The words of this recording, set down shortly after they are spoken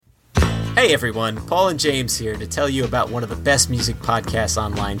Hey everyone, Paul and James here to tell you about one of the best music podcasts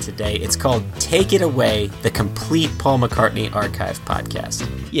online today. It's called Take It Away, the complete Paul McCartney archive podcast.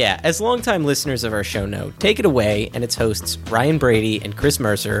 Yeah, as longtime listeners of our show know, Take It Away and its hosts Ryan Brady and Chris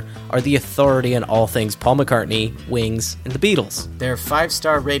Mercer are the authority on all things Paul McCartney, Wings, and the Beatles. Their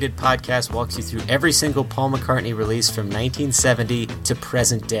 5-star rated podcast walks you through every single Paul McCartney release from 1970 to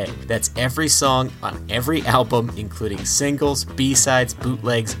present day. That's every song on every album, including singles, B-sides,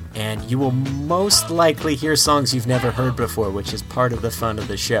 bootlegs, and you will most likely hear songs you've never heard before, which is part of the fun of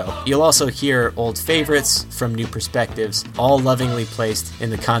the show. You'll also hear old favorites from new perspectives, all lovingly placed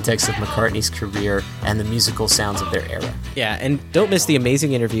in the context of McCartney's career and the musical sounds of their era. Yeah, and don't miss the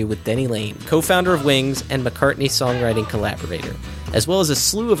amazing interview with Denny Laine, co-founder of Wings and McCartney's songwriting collaborator, as well as a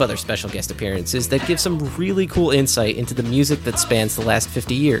slew of other special guest appearances that give some really cool insight into the music that spans the last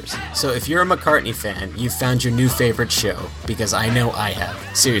 50 years. So if you're a McCartney fan, you've found your new favorite show, because I know I have.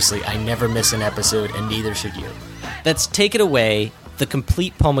 Seriously, I never miss an episode, and neither should you. That's Take It Away, the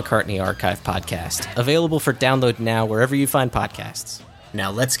complete Paul McCartney archive podcast, available for download now wherever you find podcasts.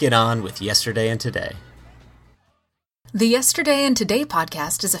 Now let's get on with Yesterday and Today. The Yesterday and Today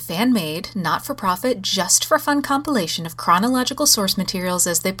podcast is a fan-made, not-for-profit, just-for-fun compilation of chronological source materials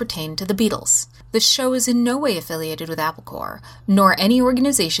as they pertain to the Beatles. This show is in no way affiliated with Apple Corps, nor any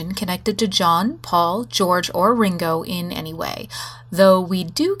organization connected to John, Paul, George, or Ringo in any way, though we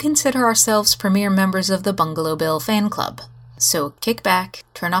do consider ourselves premier members of the Bungalow Bill fan club. So kick back,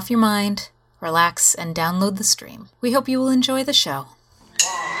 turn off your mind, relax, and download the stream. We hope you will enjoy the show.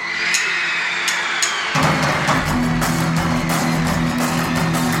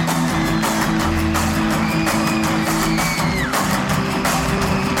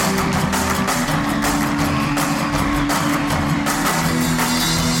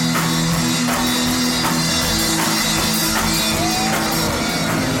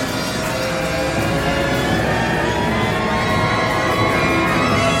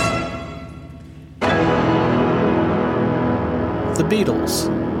 The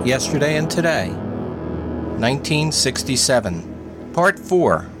Beatles, Yesterday and Today, 1967, Part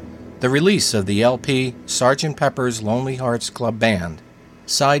 4, the release of the LP Sgt. Pepper's Lonely Hearts Club Band,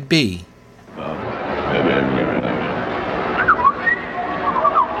 Side B. Welcome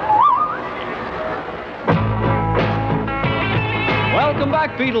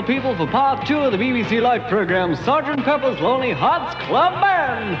back, Beatle people, for Part 2 of the BBC Life program, Sgt. Pepper's Lonely Hearts Club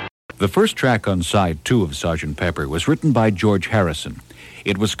Band. The first track on side 2 of Sgt. Pepper was written by George Harrison.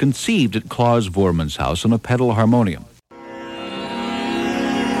 It was conceived at Claus Voormann's house on a pedal harmonium.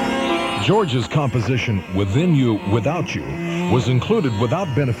 George's composition, Within You, Without You, was included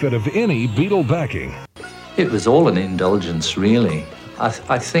without benefit of any Beatle backing. It was all an indulgence, really.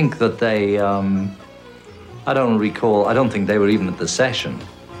 I think that they, I don't think they were even at the session,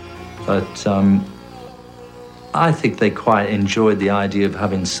 but I think they quite enjoyed the idea of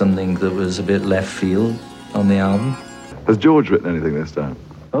having something that was a bit left field on the album. Has George written anything this time?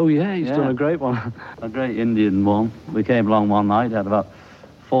 Oh, yeah, he's done a great one. A great Indian one. We came along one night, had about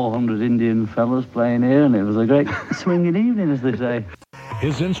 400 Indian fellas playing here, and it was a great swinging evening, as they say.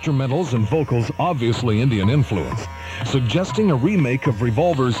 His instrumentals and vocals obviously Indian influence, suggesting a remake of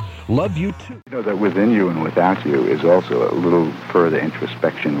Revolver's Love You Too. You know that Within You and Without You is also a little further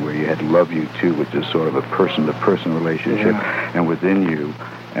introspection, where you had Love You Too, which is sort of a person-to-person relationship, and Within You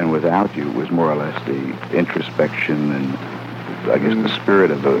and Without You was more or less the introspection and, I guess, the spirit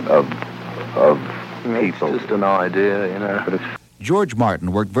of people. It's just an idea, you know. But it's George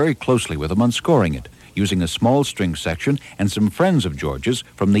Martin worked very closely with him on scoring it, using a small string section and some friends of George's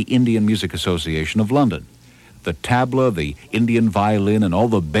from the Indian Music Association of London. The tabla, the Indian violin, and all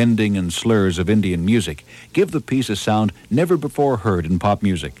the bending and slurs of Indian music give the piece a sound never before heard in pop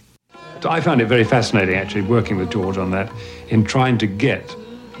music. I found it very fascinating, actually, working with George on that, in trying to get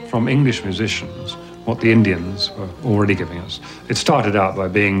from English musicians what the Indians were already giving us. It started out by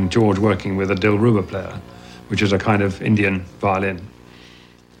being George working with a Dilruba player, which is a kind of Indian violin.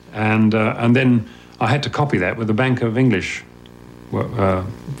 And then I had to copy that with a bank of English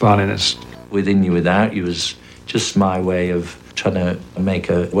violinists. Within You, Without You was just my way of trying to make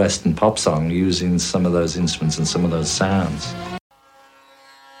a Western pop song using some of those instruments and some of those sounds.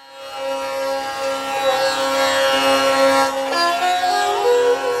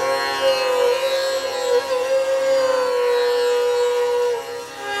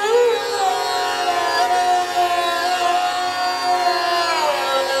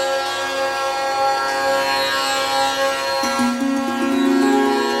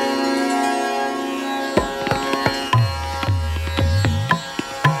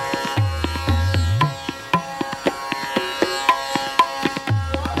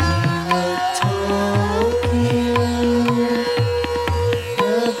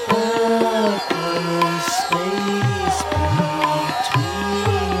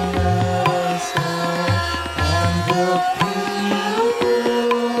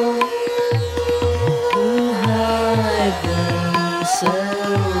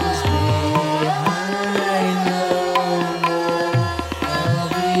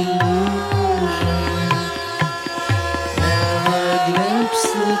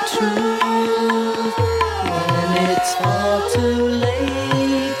 truth when it's far too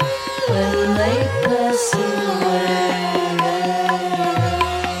late, when they pass away.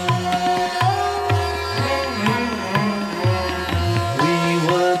 We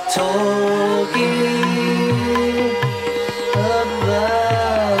were talking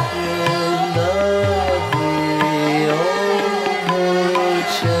about the lovely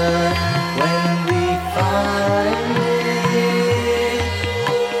overture when we find it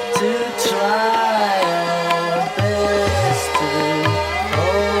to try our best to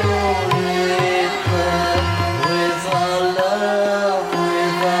hold it there with our love, we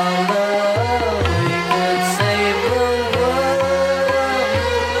could save the world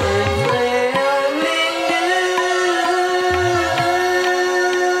if they only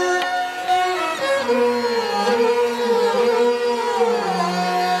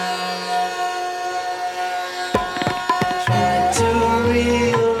try to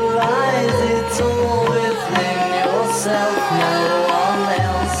realize it's all within yourself. No one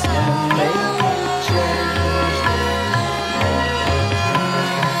else can make it change.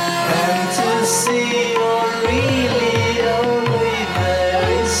 And to see you're really only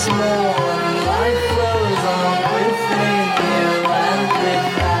very small, and life flows on within you and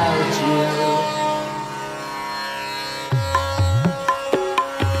without you.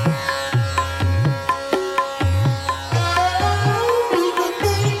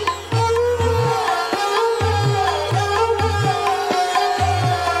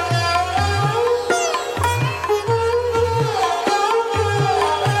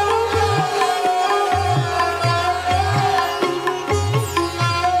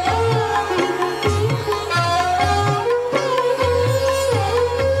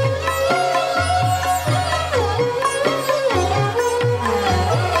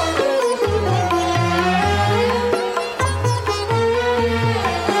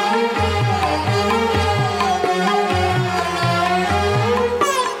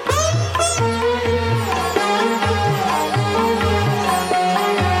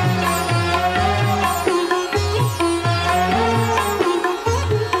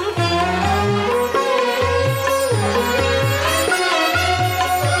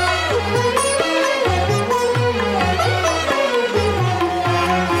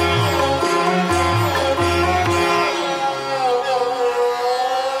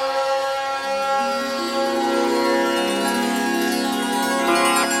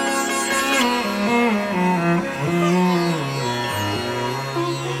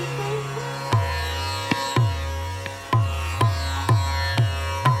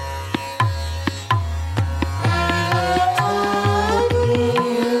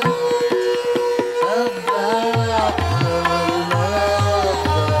 About the love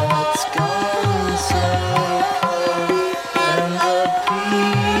that's gone so cold, and the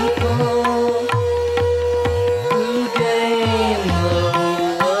people who gain the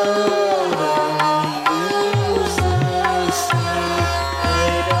world and lose the sea.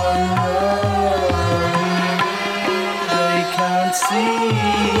 They don't know, they can't see.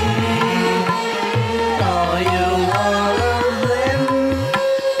 Are you one of them?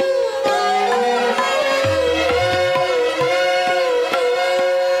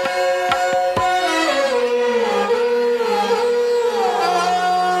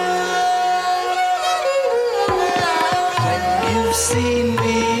 When you've seen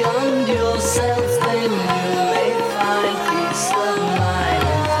beyond yourself, then you may find peace of mind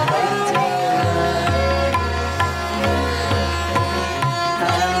is waiting there.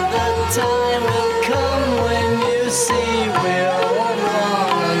 And the time will come when you see we're all one,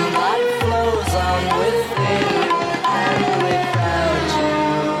 and life flows on within you and without you.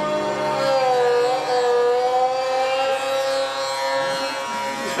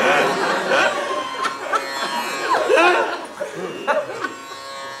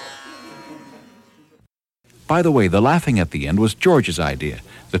 By the way, the laughing at the end was George's idea.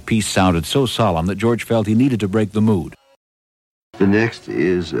 The piece sounded so solemn that George felt he needed to break the mood. The next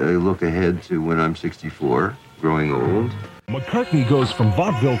is a look ahead to when I'm 64, growing old. McCartney goes from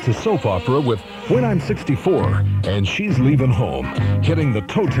vaudeville to soap opera with When I'm 64, and She's Leaving Home, hitting the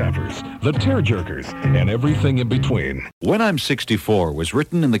toe tappers, the tearjerkers, and everything in between. When I'm 64 was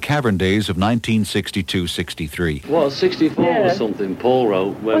written in the Cavern days of 1962-63. Well, 64 was something Paul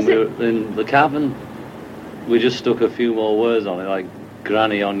wrote when we were in the Cavern. We just stuck a few more words on it, like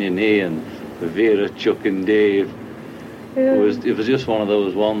Granny on your knee and Vera, Chuck and Dave. Yeah. It was just one of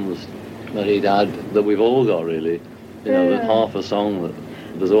those ones that he'd had, that we've all got really. You know, that half a song that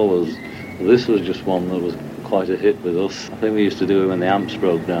there's always. This was just one that was quite a hit with us. I think we used to do it when the amps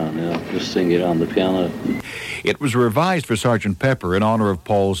broke down, you know, just sing it on the piano. It was revised for Sgt. Pepper in honor of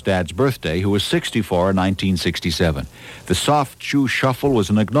Paul's dad's birthday, who was 64 in 1967. The soft shoe shuffle was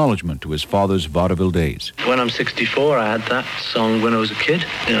an acknowledgement to his father's vaudeville days. When I'm 64, I had that song when I was a kid.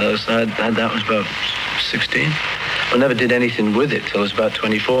 You know, so I had that was about 16. I never did anything with it till I was about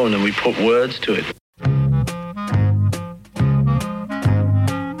 24, and then we put words to it.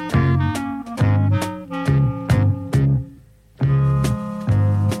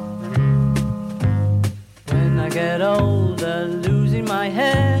 When I get older, losing my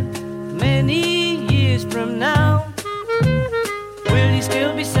hair, many years from now, will you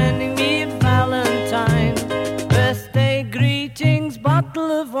still be sending me a Valentine? Birthday greetings,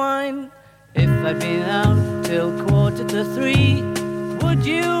 bottle of wine. If I'd been out till 2:45, would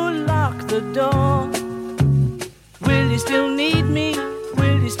you lock the door? Will you still need me?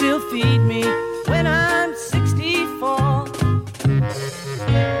 Will you still feed me when I'm 64?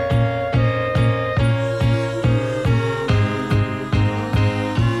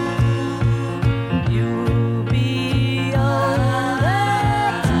 You'll be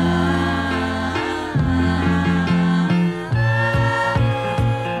alright.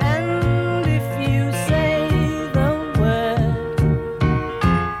 And if you say the word,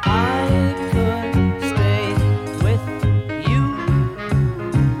 I could stay with you.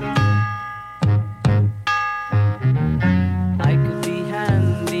 I could be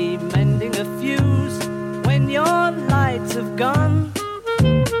handy mending a fuse when your lights have gone.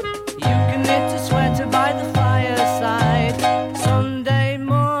 You can knit a sweater by the fireside. Sunday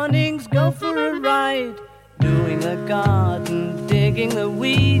mornings go for a ride. Doing the garden, digging the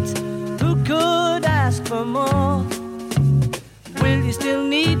weeds. Who could ask for more? Will you still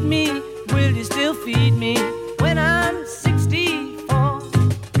need me? Will you still feed me when I'm 64?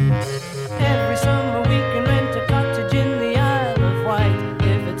 Every summer we can rent a cottage in the Isle of Wight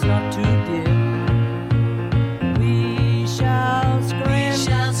if it's not too dear. We shall scream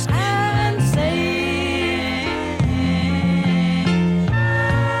and sing.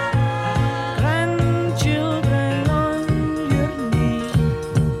 Grandchildren on your knee.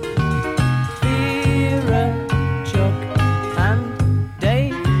 Vera, Chuck and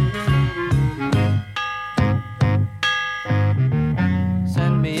Dave.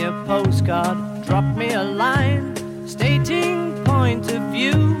 Send me a postcard, drop me a line, stating point of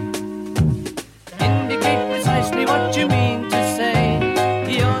view. Indicate precisely what you mean to say.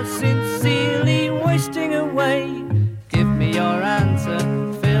 You're sincerely wasting away. Give me your answer,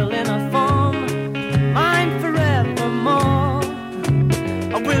 fill in a form, mine forevermore.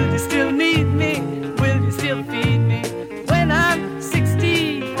 Or will you still need me? Will you still feed me when I'm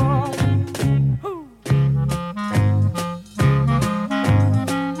 64?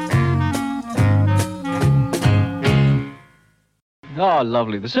 Oh,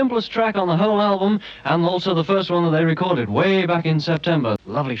 lovely. The simplest track on the whole album, and also the first one that they recorded way back in September.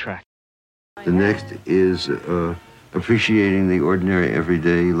 Lovely track. The next is Appreciating the Ordinary,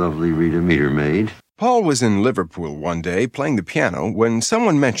 Everyday, Lovely Rita Meter Maid. Paul was in Liverpool one day playing the piano when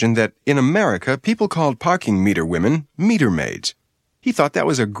someone mentioned that in America people called parking meter women meter maids. He thought that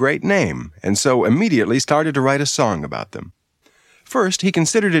was a great name, and so immediately started to write a song about them. First, he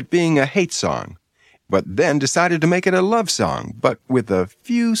considered it being a hate song, but then decided to make it a love song, but with a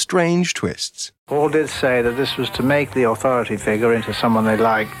few strange twists. Paul did say that this was to make the authority figure into someone they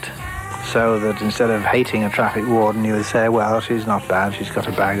liked, so that instead of hating a traffic warden, you would say, well, she's not bad, she's got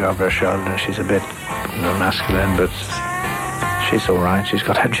a bag over her shoulder, she's a bit masculine, but she's all right, she's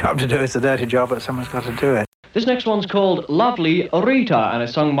got her job to do. It's a dirty job, but someone's got to do it. This next one's called Lovely Rita, and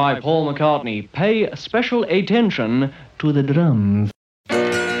it's sung by Paul McCartney. Pay special attention to the drums.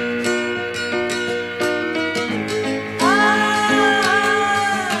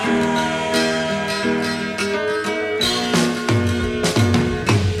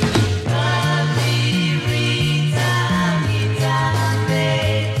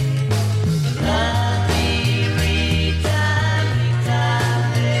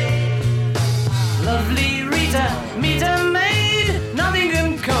 Lovely Rita, meter maid, nothing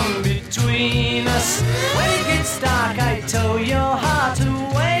can come between us. When it gets dark, I tow your heart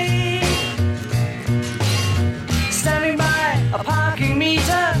away. Standing by a parking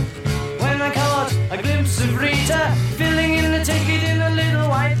meter, when I caught a glimpse of Rita, filling in the ticket in a little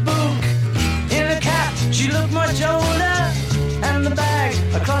white book. In a cap, she looked much older, and the bag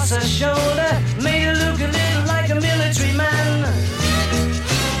across her shoulder made her look a little like a military man.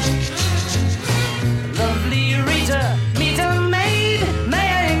 Lovely Rita, meter maid, may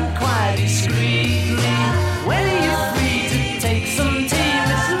I inquire discreetly, when are you free to take some tea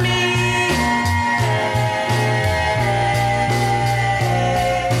with me?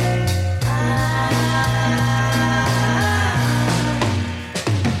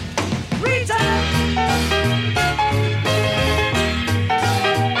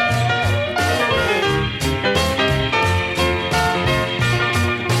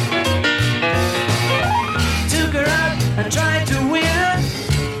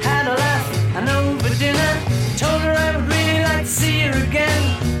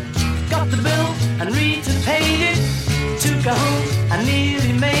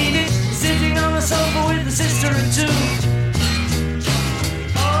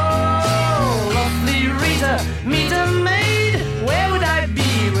 meter maid, where would I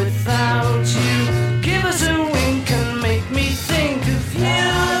be without you? Give us a wink and make me think of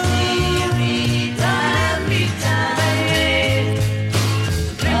you.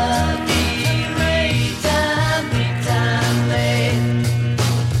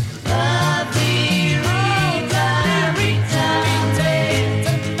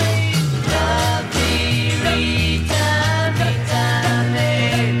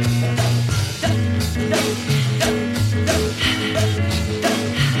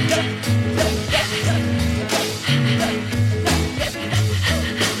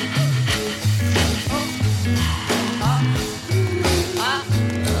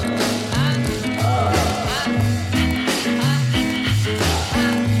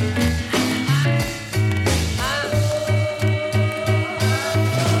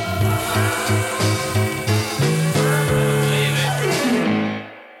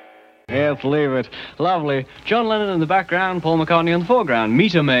 Believe it. Lovely. John Lennon in the background, Paul McCartney in the foreground.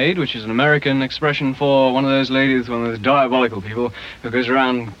 Meter maid, which is an American expression for one of those ladies, one of those diabolical people who goes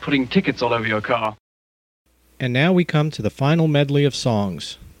around putting tickets all over your car. And now we come to the final medley of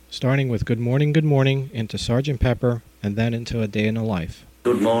songs, starting with Good Morning, into Sgt. Pepper, and then into A Day in the Life.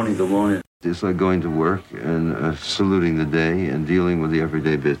 Good morning, good morning. It's like going to work and saluting the day and dealing with the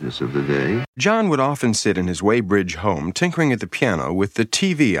everyday business of the day. John would often sit in his Weybridge home tinkering at the piano with the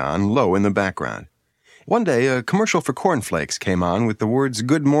TV on low in the background. One day, a commercial for cornflakes came on with the words,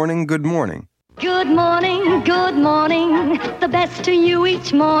 "Good morning, good morning." Good morning, the best to you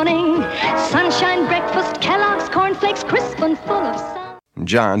each morning. Sunshine breakfast, Kellogg's cornflakes, crisp and full of sun.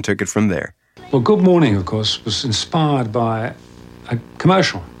 John took it from there. Well, Good Morning, of course, was inspired by a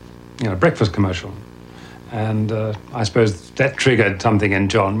commercial, a breakfast commercial. And I suppose that triggered something in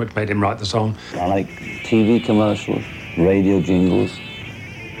John, which made him write the song. I like TV commercials, radio jingles,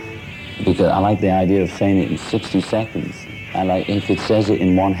 because I like the idea of saying it in 60 seconds. I like if it says it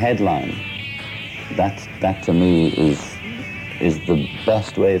in one headline. That to me is the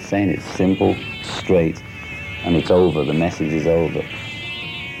best way of saying it. Simple, straight, and it's over. The message is over.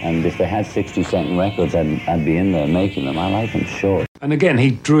 And if they had 60-second records, I'd be in there making them. I like them short. And again,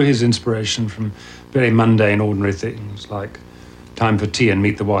 he drew his inspiration from very mundane, ordinary things like Time for Tea and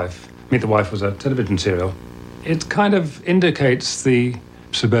Meet the Wife. Meet the Wife was a television serial. It kind of indicates the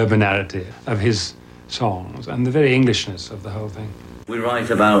suburbanarity of his songs and the very Englishness of the whole thing. We write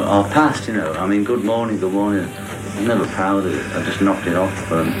about our past, I mean, good morning. I'm never proud of it. I just knocked it off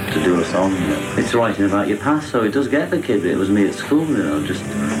to do a song. It's writing about your past, so it does get the kid. It was me at school, just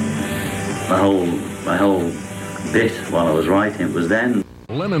my whole bit while I was writing, it was then.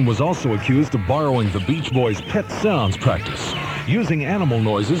 Lennon was also accused of borrowing the Beach Boys' Pet Sounds practice, using animal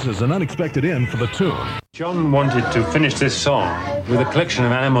noises as an unexpected end for the tune. John wanted to finish this song with a collection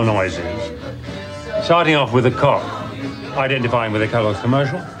of animal noises, starting off with a cock, identifying with a Kellogg's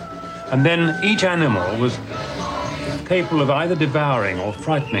commercial, and then each animal was capable of either devouring or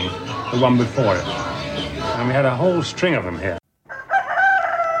frightening the one before it. And we had a whole string of them here.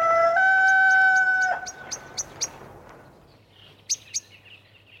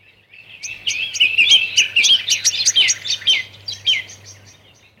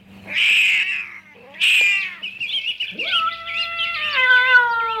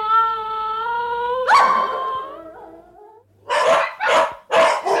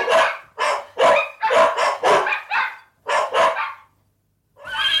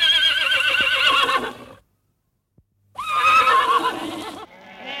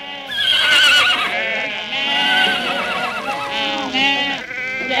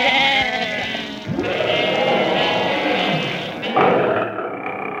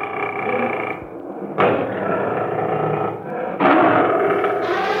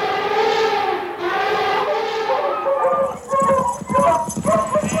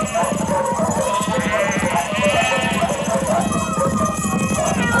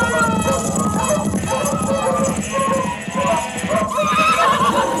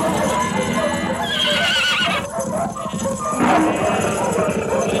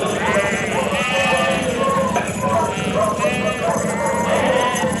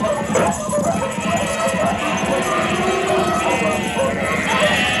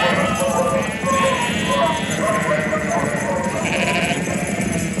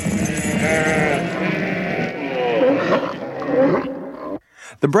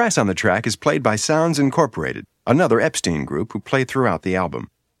 The brass on the track is played by Sounds Incorporated, another Epstein group who play throughout the album.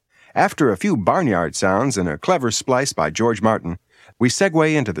 After a few barnyard sounds and a clever splice by George Martin, we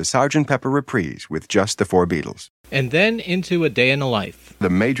segue into the Sgt. Pepper reprise with just the four Beatles. And then into A Day in the Life, the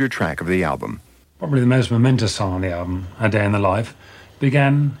major track of the album. Probably the most momentous song on the album, A Day in the Life,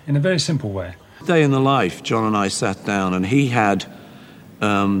 began in a very simple way. Day in the life, John and I sat down, and he had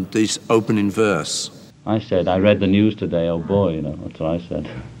this opening verse. I said, I read the news today, oh boy, that's what I said.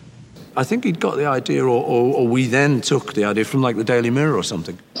 I think he'd got the idea, or we then took the idea from, like, the Daily Mirror or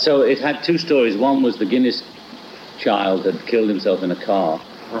something. So it had two stories. One was the Guinness child that killed himself in a car.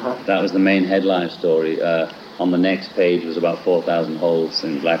 That was the main headline story. On the next page was about 4,000 holes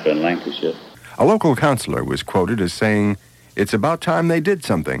in Blackburn, Lancashire. A local councillor was quoted as saying, "It's about time they did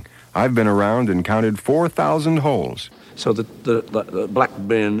something. I've been around and counted 4,000 holes." So the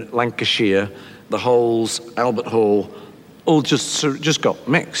Blackburn, Lancashire, the holes, Albert Hall, all just got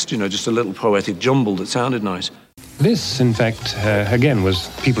mixed, just a little poetic jumble that sounded nice. This, in fact, again, was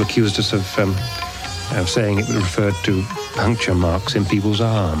people accused us of saying it referred to puncture marks in people's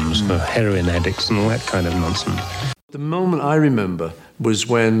arms for heroin addicts and all that kind of nonsense. The moment I remember was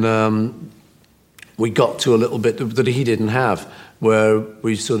when we got to a little bit that he didn't have, where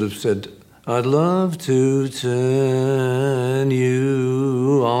we sort of said, I'd love to turn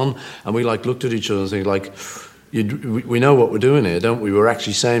you on. And we, looked at each other and said, we know what we're doing here, don't we? We're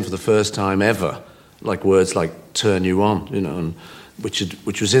actually saying for the first time ever, words like turn you on, and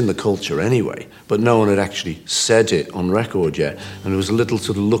which was in the culture anyway, but no one had actually said it on record yet. And there was a little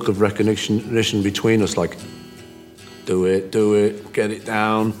sort of look of recognition between us, do it, get it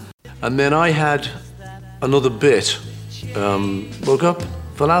down. And then I had another bit. Woke up,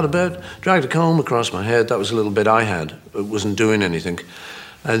 fell out of bed, dragged a comb across my head. That was a little bit I had. It wasn't doing anything.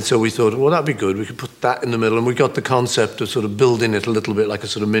 And so we thought, well, that'd be good. We could put that in the middle. And we got the concept of sort of building it a little bit like a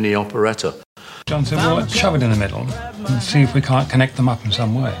sort of mini operetta. John said, well, let's shove it in the middle and see if we can't connect them up in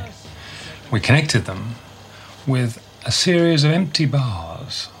some way. We connected them with a series of empty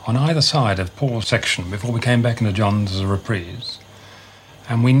bars on either side of Paul's section before we came back into John's as a reprise.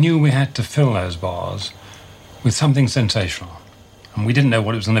 And we knew we had to fill those bars with something sensational. And we didn't know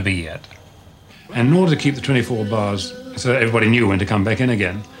what it was going to be yet. And in order to keep the 24 bars so that everybody knew when to come back in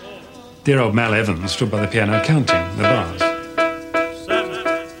again, dear old Mal Evans stood by the piano counting the bars.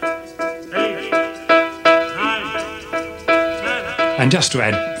 And just to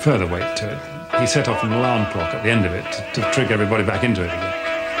add further weight to it, he set off an alarm clock at the end of it to trick everybody back into it again.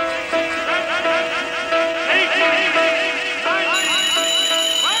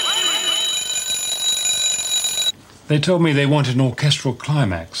 They told me they wanted an orchestral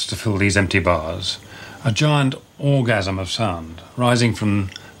climax to fill these empty bars, a giant orgasm of sound, rising from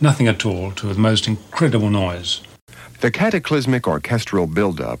nothing at all to the most incredible noise. The cataclysmic orchestral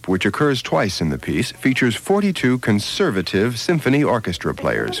build-up, which occurs twice in the piece, features 42 conservative symphony orchestra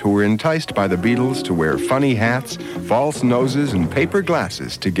players who were enticed by the Beatles to wear funny hats, false noses, and paper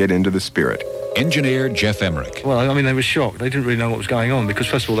glasses to get into the spirit. Engineer Jeff Emmerich. Well, they were shocked. They didn't really know what was going on because,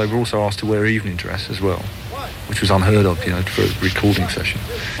 first of all, they were also asked to wear evening dress as well, which was unheard of, for a recording session.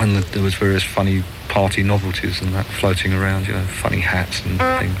 And there was various funny party novelties and that floating around, funny hats and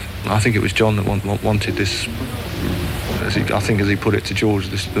things. I think it was John that wanted this, as he put it to George,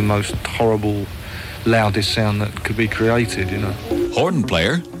 the most horrible, loudest sound that could be created, Horn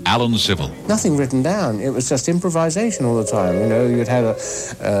player Alan Civil. Nothing written down. It was just improvisation all the time. You'd have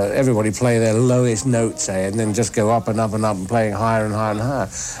everybody play their lowest note, say, and then just go up and up and up and playing higher and higher and higher.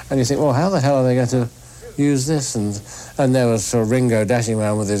 And you think, well, how the hell are they going to use this? And there was sort of Ringo dashing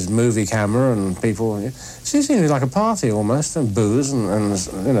around with his movie camera and people. It seemed like a party almost, and booze and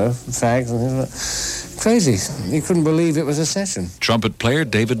fags and things. Crazy. You couldn't believe it was a session. Trumpet player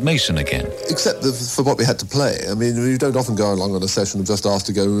David Mason again. Except for what we had to play. You don't often go along on a session and just asked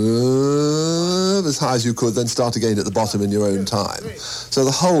to go as high as you could, then start again at the bottom in your own time. So the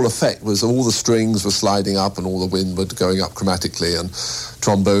whole effect was all the strings were sliding up and all the wind were going up chromatically and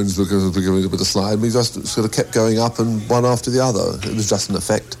trombones were going with a slide. We just sort of kept going up and one after the other. It was just an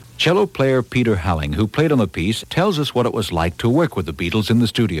effect. Cello player Peter Halling, who played on the piece, tells us what it was like to work with the Beatles in the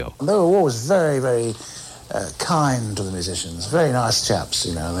studio. They were always very, very kind to the musicians, very nice chaps,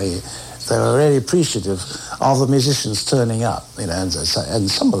 They were really appreciative of the musicians turning up, and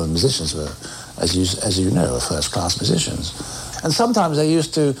some of the musicians were, as you know, first-class musicians. And sometimes they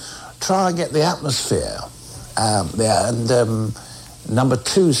used to try and get the atmosphere there, and number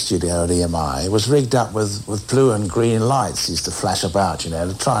 2 studio at EMI was rigged up with blue and green lights used to flash about, to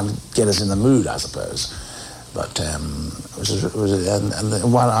try and get us in the mood, I suppose. But I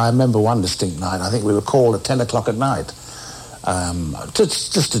remember one distinct night, I think we were called at 10 o'clock at night,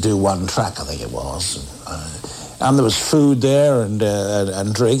 just to do one track, I think it was. And there was food there and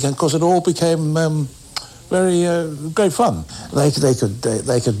drink, and of course it all became very great fun. They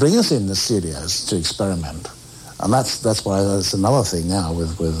could bring us in the studios to experiment. And that's why that's another thing now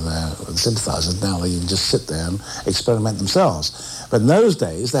with synthesizers. Now they can just sit there and experiment themselves. But in those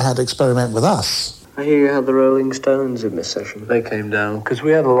days, they had to experiment with us. I hear you had the Rolling Stones in this session. They came down, because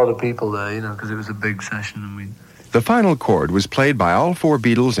we had a lot of people there, you know, because it was a big session. And we. The final chord was played by all four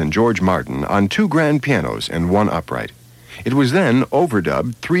Beatles and George Martin on 2 grand pianos and 1 upright. It was then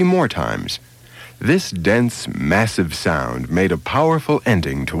overdubbed 3 more times. This dense, massive sound made a powerful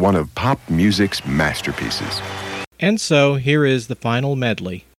ending to one of pop music's masterpieces. And so, here is the final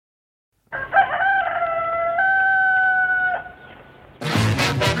medley.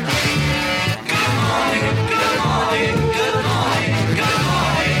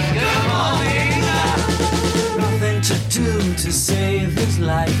 To save his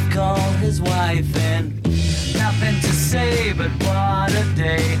life, call his wife in. Nothing to say, but what a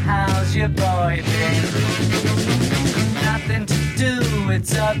day. How's your boy been? Nothing to do,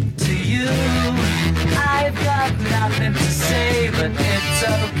 it's up to you. I've got nothing to say, but it's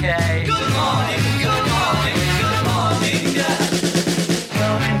okay. Good morning, good morning, good morning.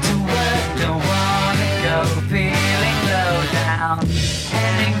 Going to work, don't wanna go, feeling low down.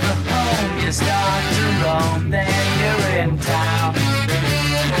 Heading for home, you start to roam, then you're in town.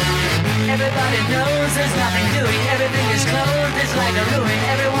 Everybody knows there's nothing doing, everything is closed, it's like a ruin.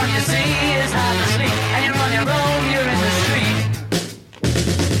 Everyone you see is half asleep, and you're on your own, you're in the street.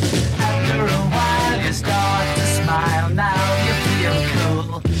 After a while you start to smile, now you feel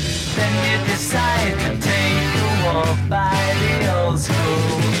cool. Then you decide to take a walk by the old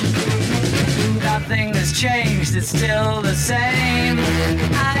school. Nothing has changed, it's still the same.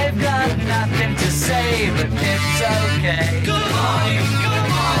 I've got nothing to say, but it's okay. Good morning, good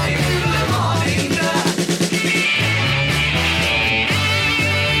morning, good morning.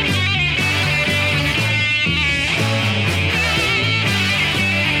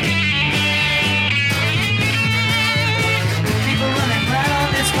 People running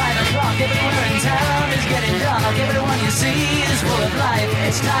round, it's 5 o'clock. Everywhere in town is getting dark. Everyone you see is full of life.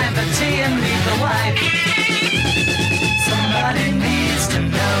 It's time for tea and meet the wife. Somebody needs to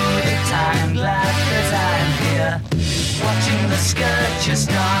know the time. Glad that I'm here. Watching the skirt, you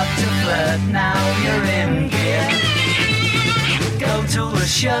start to flirt. Now you're in gear. Go to a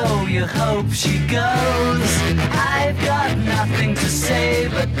show, you hope she goes. I've got nothing to say,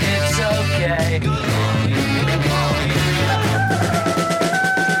 but it's okay. Good morning, good morning.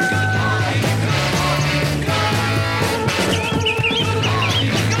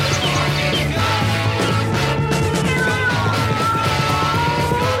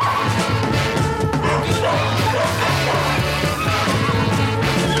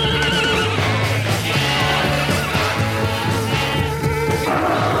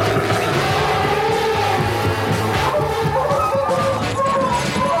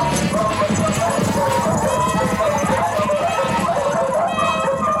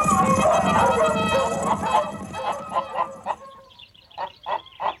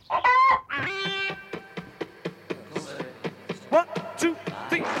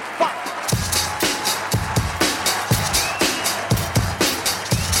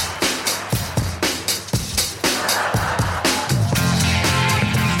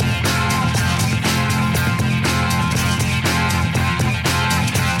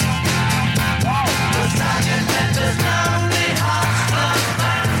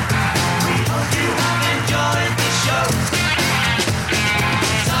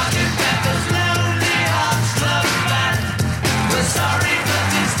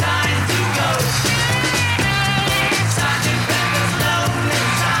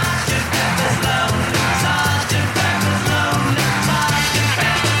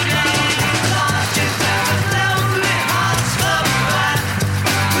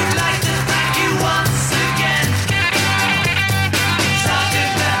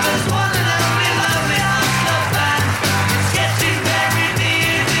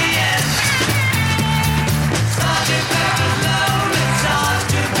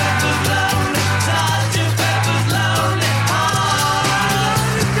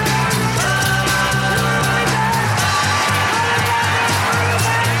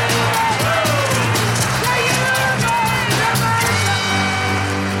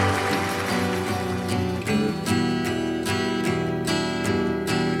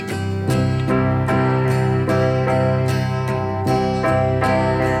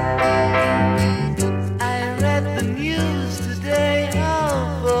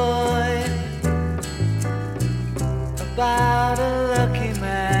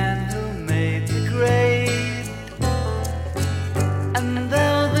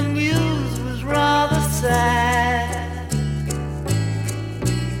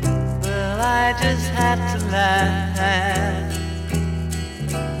 land.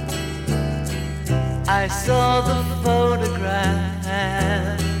 I saw the photograph.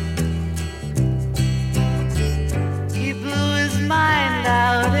 He blew his mind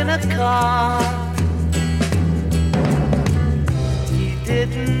out in a car. He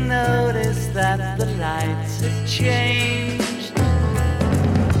didn't notice that the lights had changed.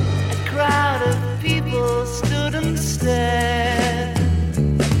 A crowd of people stood and stared.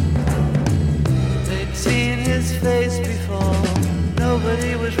 They'd seen his face before.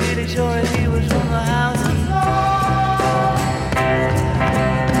 Nobody was really sure if he was from the House of Lords.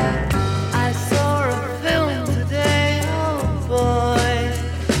 I saw a film today, oh boy.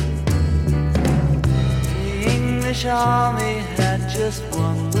 The English army had just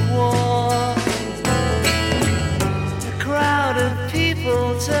won the war. A crowd of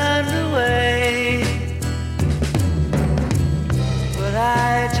people turned away, but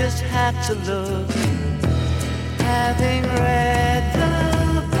I just had to look, having read the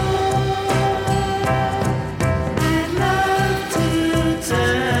book. I'd love to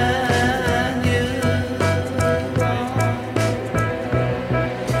turn you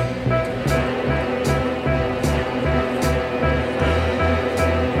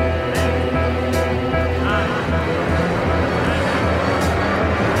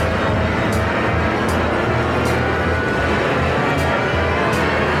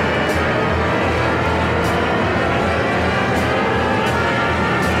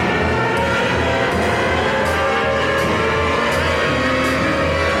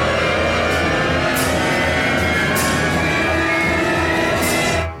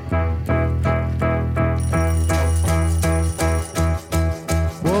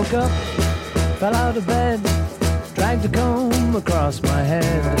Woke up, fell out of bed, dragged a comb across my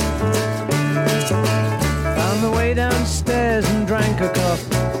head. Found the way downstairs and drank a cup.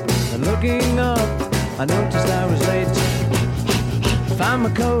 And looking up, I noticed I was late. Found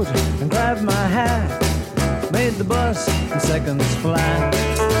my coat and grabbed my hat. Made the bus in seconds flat.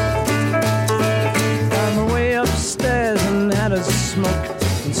 Found my way upstairs and had a smoke.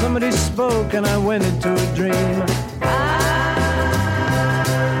 And somebody spoke and I went into a dream.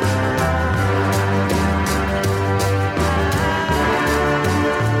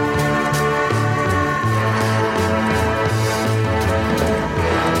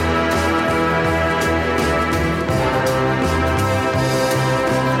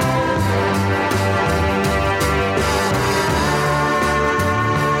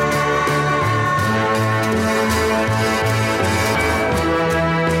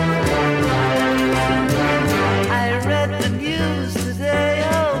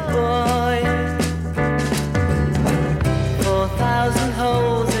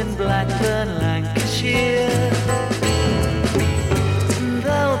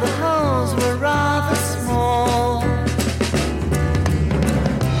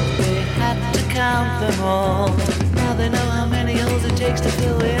 Now they know how many holes it takes to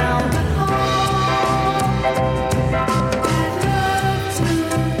fill the Albert Hall. I'd love to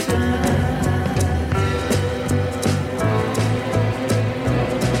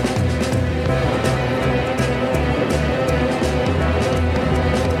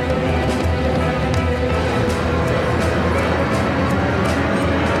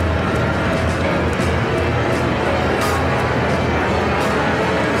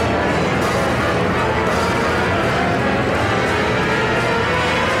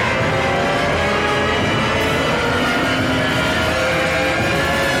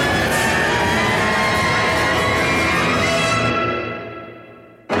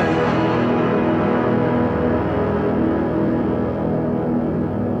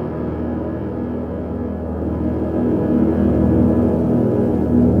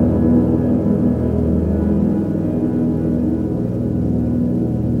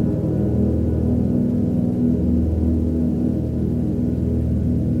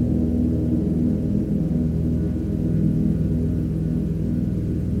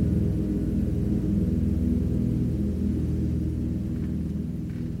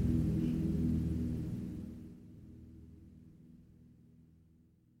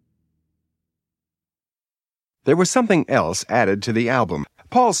There was something else added to the album.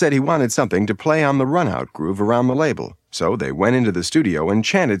 Paul said he wanted something to play on the run-out groove around the label, so they went into the studio and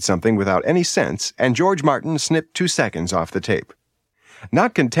chanted something without any sense, and George Martin snipped 2 seconds off the tape.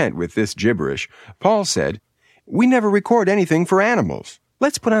 Not content with this gibberish, Paul said, "We never record anything for animals.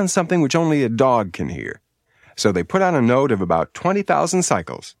 Let's put on something which only a dog can hear." So they put on a note of about 20,000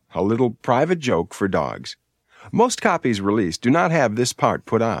 cycles, a little private joke for dogs. Most copies released do not have this part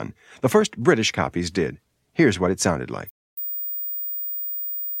put on. The first British copies did. Here's what it sounded like.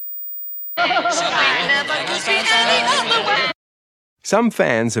 So I never Some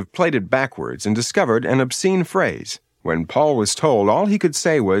fans have played it backwards and discovered an obscene phrase. When Paul was told, all he could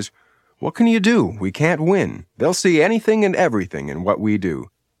say was, "What can you do? We can't win. They'll see anything and everything in what we do."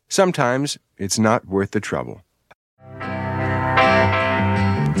 Sometimes it's not worth the trouble.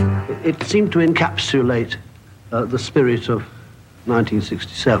 It seemed to encapsulate the spirit of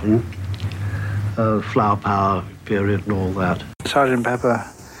 1967, flower power period and all that. Sgt. Pepper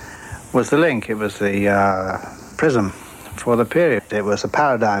was the link. It was the prism for the period. It was a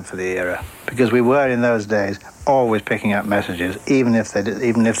paradigm for the era, because we were in those days always picking up messages, even if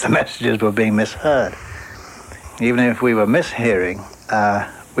the messages were being misheard. Even if we were mishearing,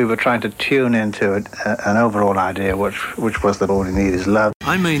 we were trying to tune into an overall idea, which was that all you need is love.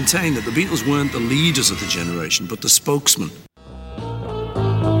 I maintain that the Beatles weren't the leaders of the generation, but the spokesmen.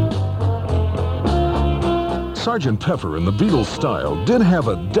 Sgt. Pepper and the Beatles style did have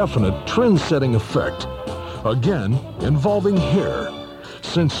a definite trend-setting effect, again involving hair.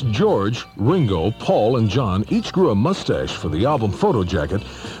 Since George, Ringo, Paul, and John each grew a mustache for the album photo jacket,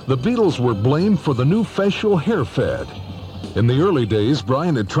 the Beatles were blamed for the new facial hair fad. In the early days,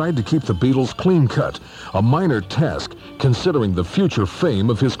 Brian had tried to keep the Beatles clean-cut, a minor task considering the future fame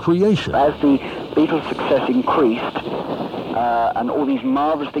of his creation. As the Beatles' success increased, and all these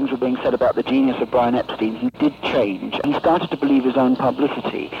marvelous things were being said about the genius of Brian Epstein, he did change. He started to believe his own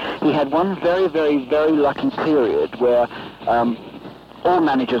publicity. He had one very, very, very lucky period where all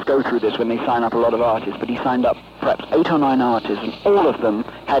managers go through this when they sign up a lot of artists, but he signed up perhaps 8 or 9 artists, and all of them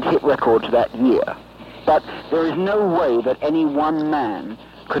had hit records that year. But there is no way that any one man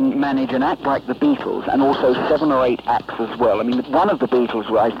couldn't manage an act like the Beatles, and also 7 or 8 acts as well. I mean, one of the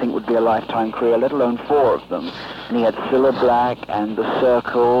Beatles, I think, would be a lifetime career, let alone 4 of them. And he had Cilla Black and The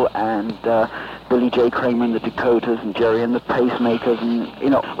Circle and Billy J. Kramer and the Dakotas and Jerry and the Pacemakers. And, you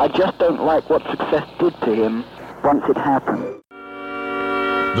know, I just don't like what success did to him once it happened.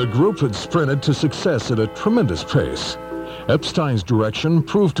 The group had sprinted to success at a tremendous pace. Epstein's direction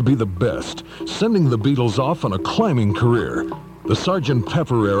proved to be the best, sending the Beatles off on a climbing career. The Sgt.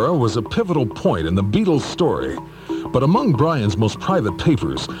 Pepper era was a pivotal point in the Beatles' story. But among Brian's most private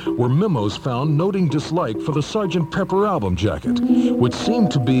papers were memos found noting dislike for the Sgt. Pepper album jacket, which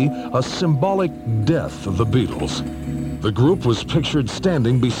seemed to be a symbolic death of the Beatles. The group was pictured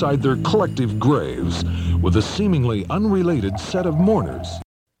standing beside their collective graves, with a seemingly unrelated set of mourners.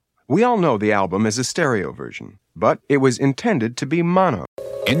 We all know the album is a stereo version, but it was intended to be mono.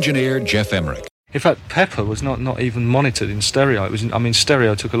 Engineer Jeff Emmerich. In fact, Pepper was not even monitored in stereo.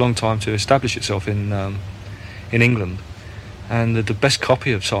 Stereo took a long time to establish itself in England, and the best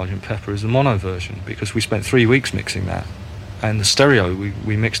copy of Sgt. Pepper is the mono version, because we spent 3 weeks mixing that, and the stereo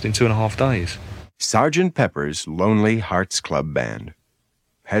we mixed in 2.5 days. Sgt. Pepper's Lonely Hearts Club Band.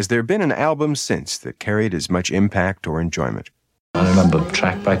 Has there been an album since that carried as much impact or enjoyment? I remember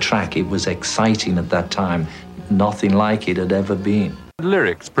track by track, it was exciting at that time. Nothing like it had ever been.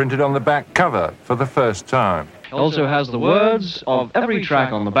 Lyrics printed on the back cover for the first time. It also has the words of every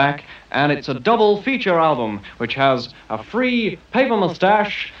track on the back, and it's a double feature album, which has a free paper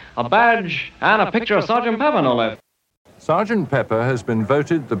mustache, a badge, and a picture of Sgt. Pepper, no less. Sgt. Pepper has been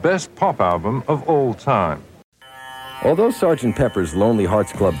voted the best pop album of all time. Although Sgt. Pepper's Lonely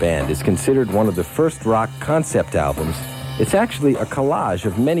Hearts Club Band is considered one of the first rock concept albums, it's actually a collage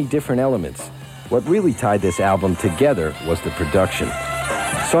of many different elements. What really tied this album together was the production.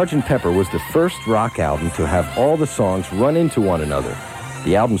 Sgt. Pepper was the first rock album to have all the songs run into one another.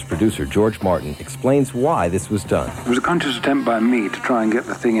 The album's producer, George Martin, explains why this was done. It was a conscious attempt by me to try and get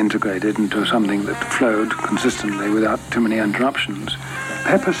the thing integrated into something that flowed consistently without too many interruptions.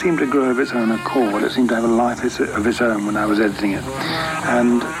 Pepper seemed to grow of its own accord. It seemed to have a life of its own when I was editing it.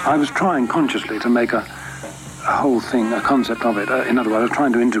 And I was trying consciously to make a whole thing, a concept of it. In other words, I was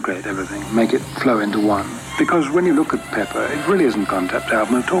trying to integrate everything, make it flow into one. Because when you look at Pepper, it really isn't a concept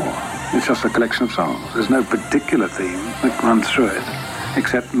album at all. It's just a collection of songs. There's no particular theme that runs through it,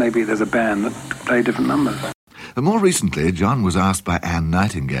 except maybe there's a band that play different numbers. More recently, John was asked by Anne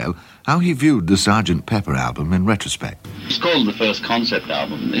Nightingale how he viewed the Sgt. Pepper album in retrospect. It's called the first concept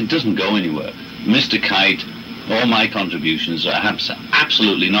album. It doesn't go anywhere. Mr. Kite, all my contributions have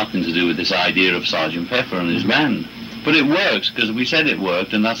absolutely nothing to do with this idea of Sgt. Pepper and his band. But it works, because we said it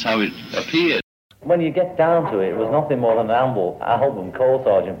worked, and that's how it appeared. When you get down to it, it was nothing more than an album called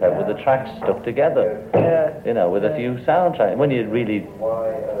Sgt. Pepper with the tracks stuck together. Yeah. You know, with a few soundtracks. When you really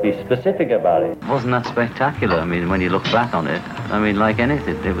be specific about it. Wasn't that spectacular? I mean, when you look back on it, I mean, like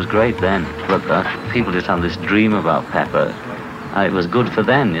anything, it was great then. But people just have this dream about Pepper. It was good for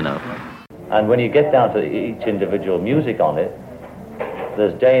then, you know. And when you get down to each individual music on it,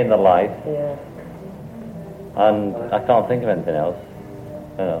 there's Day in the Life, And I can't think of anything else.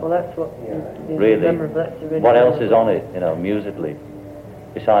 You know. Well, that's what you really. remember. That's the What else is on it, you know, musically,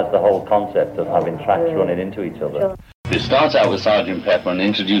 besides the whole concept of having tracks running into each other? It starts out with Sgt. Pepper and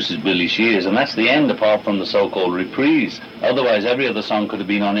introduces Billy Shears, and that's the end, apart from the so-called reprise. Otherwise, every other song could have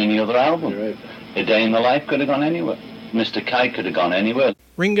been on any other album. Right. A Day in the Life could have gone anywhere. Mr. Kite could have gone anywhere.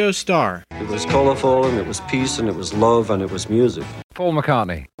 Ringo Starr. It was colourful, and it was peace, and it was love, and it was music. Paul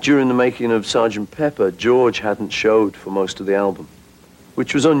McCartney. During the making of Sgt. Pepper, George hadn't showed for most of the album,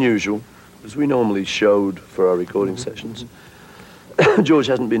 which was unusual, because we normally showed for our recording sessions. George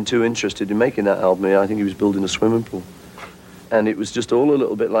hasn't been too interested in making that album. I think he was building a swimming pool. And it was just all a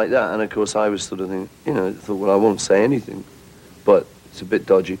little bit like that. And, of course, I was sort of thinking, you know, thought, well, I won't say anything, but it's a bit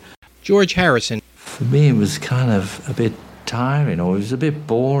dodgy. George Harrison. For me, it was kind of a bit tiring, or it was a bit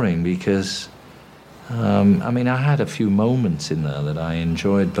boring because, I mean, I had a few moments in there that I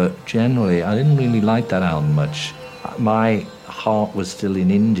enjoyed, but generally, I didn't really like that album much. My heart was still in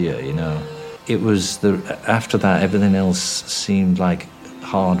India, you know. It was after that, everything else seemed like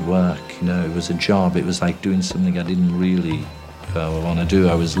hard work, you know. It was a job. It was like doing something I didn't really want to do.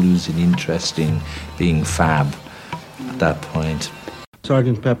 I was losing interest in being fab at that point.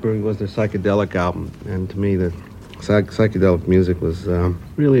 Sgt. Pepper was the psychedelic album, and to me the psychedelic music was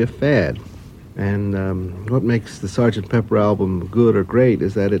really a fad. And what makes the Sgt. Pepper album good or great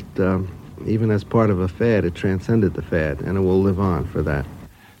is that it, even as part of a fad, it transcended the fad, and it will live on for that.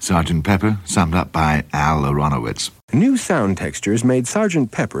 Sgt. Pepper, summed up by Al Aronowitz. New sound textures made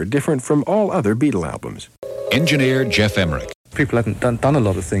Sgt. Pepper different from all other Beatle albums. Engineer Jeff Emmerich. People hadn't done a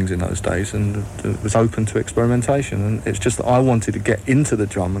lot of things in those days, and it was open to experimentation. And it's just that I wanted to get into the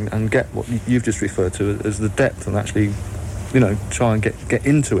drum and get what you've just referred to as the depth, and actually, you know, try and get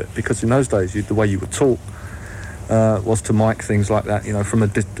into it. Because in those days, the way you would talk was to mic things like that, you know,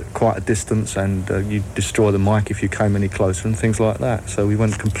 from quite a distance, and you'd destroy the mic if you came any closer and things like that. So we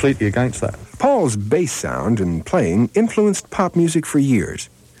went completely against that. Paul's bass sound and playing influenced pop music for years.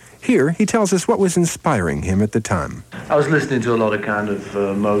 Here, he tells us what was inspiring him at the time. I was listening to a lot of kind of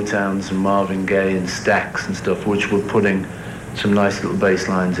Motowns and Marvin Gaye and Stax and stuff, which were putting some nice little bass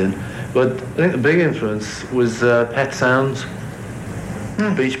lines in. But I think the big influence was Pet Sounds.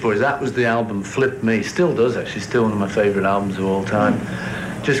 Beach Boys, that was the album, flipped me. Still does, actually. Still one of my favourite albums of all time.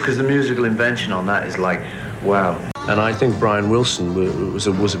 Just because the musical invention on that is like, wow. And I think Brian Wilson was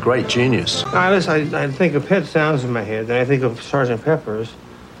a great genius. I think of Pet Sounds in my head, then I think of Sgt. Pepper's.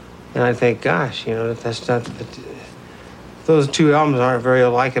 And I think, gosh, you know, that's not... Those two albums aren't very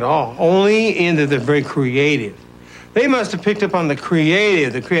alike at all. Only in that they're very creative. They must have picked up on the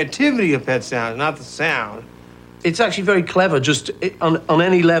creativity of Pet Sounds, not the sound. It's actually very clever, just on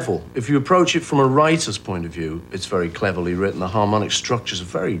any level. If you approach it from a writer's point of view, it's very cleverly written. The harmonic structures are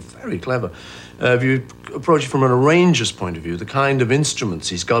very, very clever. If you approach it from an arranger's point of view, the kind of instruments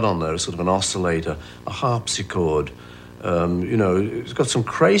he's got on there, sort of an oscillator, a harpsichord, you know, it's got some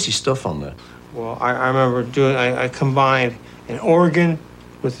crazy stuff on there. Well, I remember I combined an organ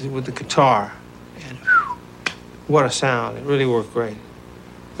with the guitar, and what a sound. It really worked great.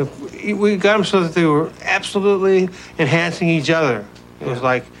 We got them so that they were absolutely enhancing each other. It was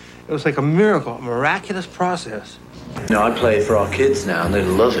like a miracle, a miraculous process. You know, I play it for our kids now, and they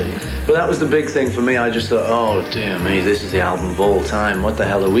love it. But that was the big thing for me. I just thought, oh, dear me, this is the album of all time. What the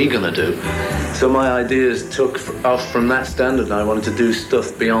hell are we going to do? So my ideas took off from that standard, and I wanted to do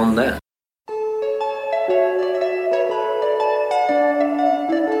stuff beyond that.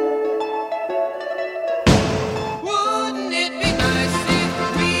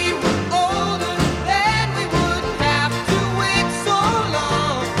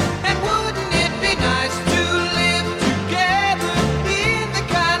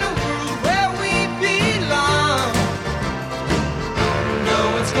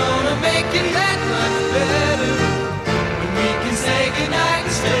 Make it that much better when we can say goodnight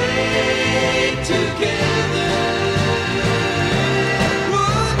and stay.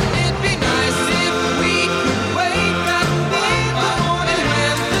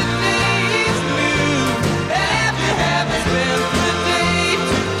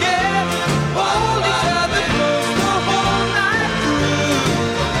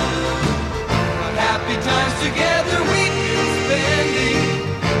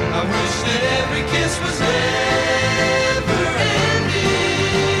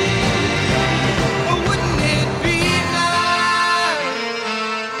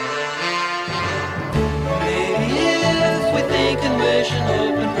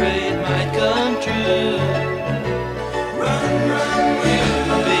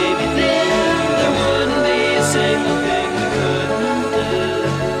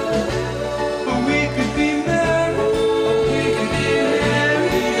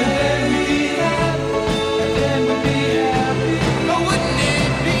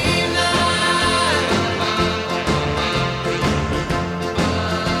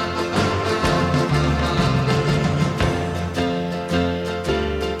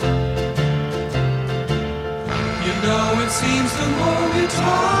 we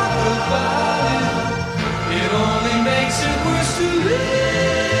talk about it, it only makes it worse to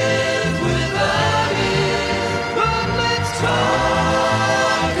live without it. But let's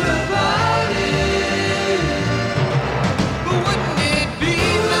talk about it. But wouldn't it be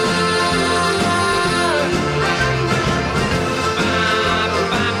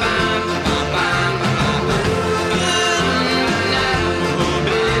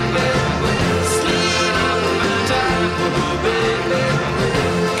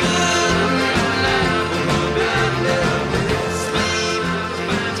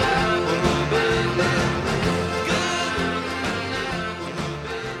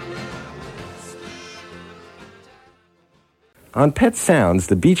On Pet Sounds,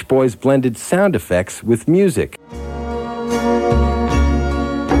 the Beach Boys blended sound effects with music.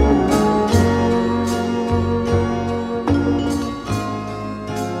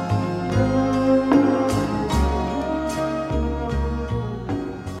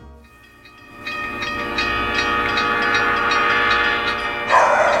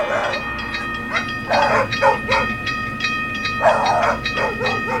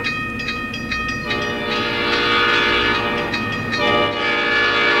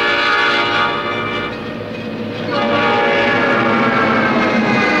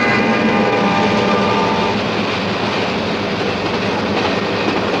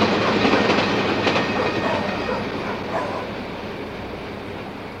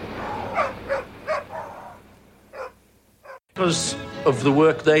 Because of the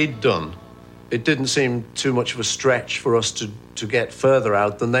work they'd done, it didn't seem too much of a stretch for us to get further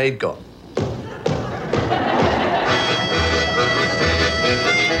out than they'd got.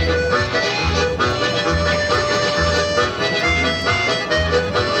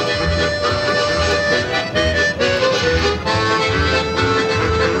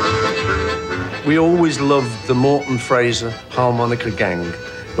 We always loved the Morton Fraser Harmonica Gang.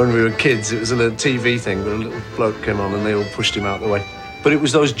 When we were kids, it was a little TV thing where a little bloke came on and they all pushed him out the way. But it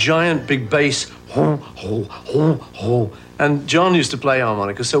was those giant big bass, ho, ho, ho, ho. And John used to play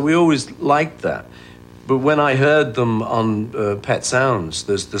harmonica, so we always liked that. But when I heard them on Pet Sounds,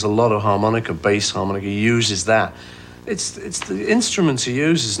 there's a lot of harmonica, bass harmonica. He uses that. It's the instruments he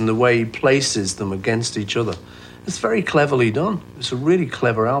uses and the way he places them against each other. It's very cleverly done. It's a really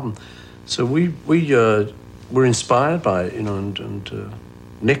clever album. So we were inspired by it, you know, and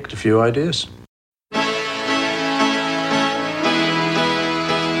nicked a few ideas.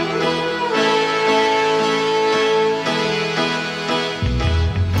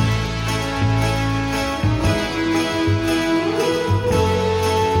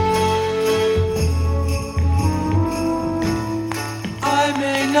 I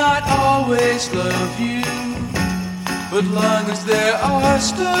may not always love you, but long as there are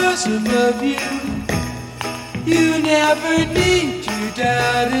stars above you, you never need to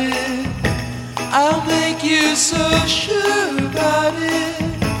doubt it. I'll make you so sure about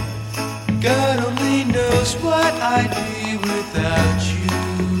it. God only knows what I'd be without you.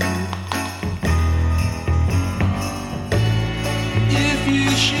 If you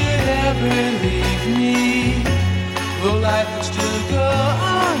should ever leave me, well, life would still go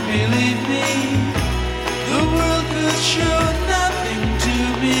on, believe me. The world could show nothing to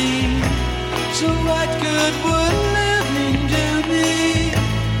me, so what good would living do me?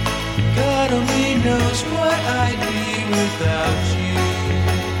 God only knows what I'd be without you.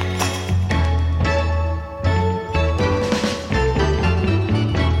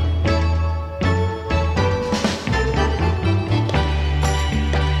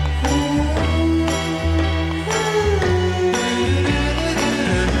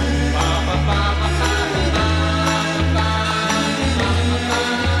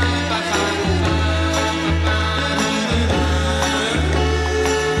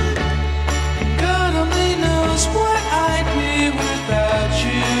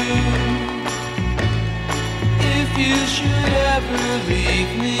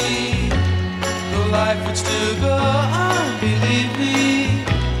 Leave me, the life would still go on, believe me.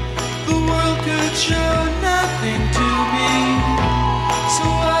 The world could show nothing to me, so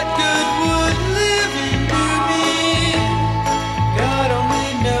what good would living do me? God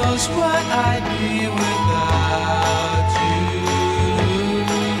only knows what I'd be without you.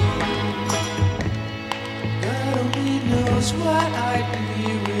 God only knows what I'd be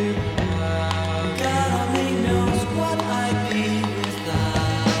without. God only knows what I'd be without.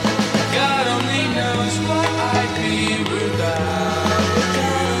 God only knows what I'd be without.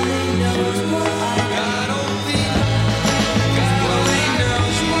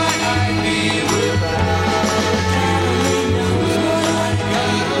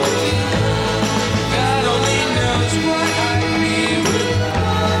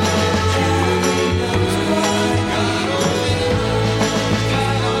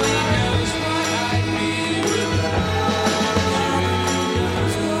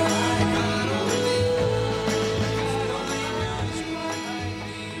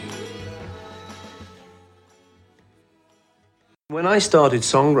 When I started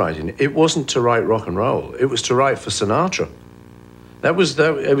songwriting, it wasn't to write rock and roll. It was to write for Sinatra. It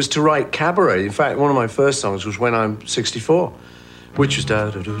was to write cabaret. In fact, one of my first songs was When I'm 64, which was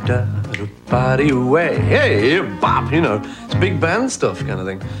da-da-da-da-da-body-way. Hey, bop, you know. It's big band stuff kind of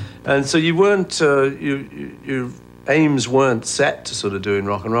thing. And so you weren't, your aims weren't set to sort of doing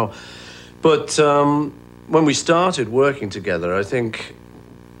rock and roll. But when we started working together, I think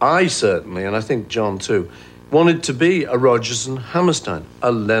I certainly, and I think John too, wanted to be a Rodgers and Hammerstein,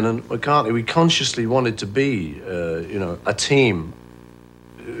 a Lennon McCartney. We consciously wanted to be, a team.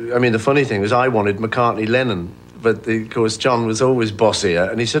 I mean, the funny thing was I wanted McCartney-Lennon, but of course John was always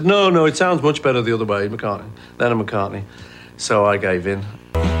bossier, and he said, no, it sounds much better the other way, Lennon-McCartney. So I gave in.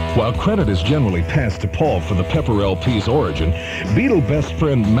 While credit is generally passed to Paul for the Pepper LP's origin, Beatle best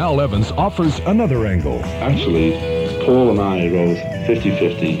friend Mal Evans offers another angle. Actually, Paul and I wrote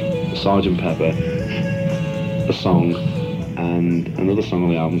 50-50, Sgt. Pepper, a song, and another song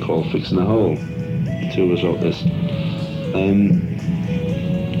on the album called Fixing a Hole. The two of us wrote this.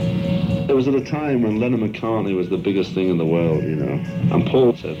 It was at a time when Lennon McCartney was the biggest thing in the world, you know. And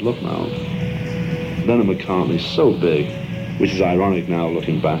Paul said, look now, Lennon McCartney's so big, which is ironic now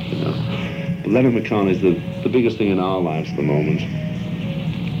looking back, you know. But Lennon McCartney's the biggest thing in our lives at the moment.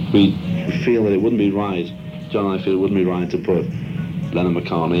 We feel that it wouldn't be right, John and I feel it wouldn't be right to put Lennon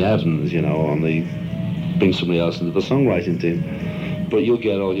McCartney Evans, you know, bring somebody else into the songwriting team. But you'll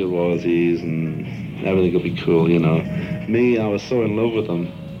get all your royalties and everything will be cool, you know. Me, I was so in love with them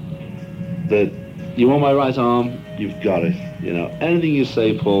that you want my right arm, you've got it, you know. Anything you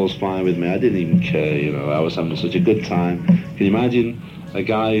say, Paul's fine with me. I didn't even care, you know. I was having such a good time. Can you imagine a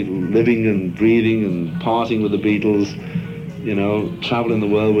guy living and breathing and partying with the Beatles, you know, traveling the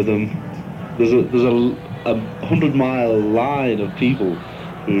world with them? There's a 100-mile line of people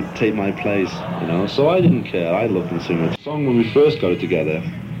who would take my place, you know. So I didn't care. I loved them so much. The song when we first got it together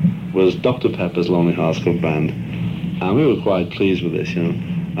was Dr. Pepper's Lonely Hearts Club Band, and we were quite pleased with this, you know.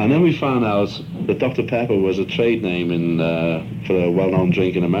 And then we found out that Dr. Pepper was a trade name for a well-known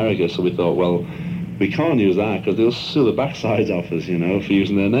drink in America, so we thought, well, we can't use that because they'll sue the backsides off us, you know, for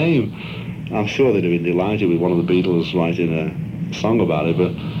using their name. I'm sure they'd have been delighted with one of the Beatles writing a song about it,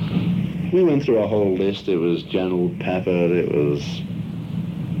 but we went through a whole list. It was General Pepper, it was,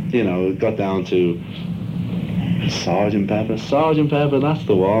 you know, it got down to Sgt. Pepper. Sgt. Pepper, that's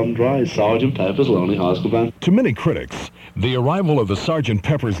the one, right? Sgt. Pepper's Lonely Hearts Club Band. To many critics, the arrival of the Sgt.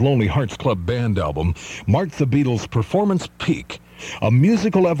 Pepper's Lonely Hearts Club Band album marked the Beatles' performance peak, a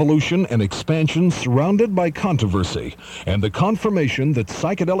musical evolution and expansion surrounded by controversy, and the confirmation that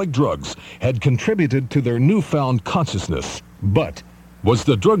psychedelic drugs had contributed to their newfound consciousness. But was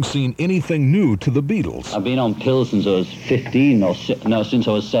the drug scene anything new to the Beatles? I've been on pills since I was 15, since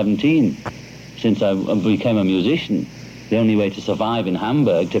I was 17. Since I became a musician, the only way to survive in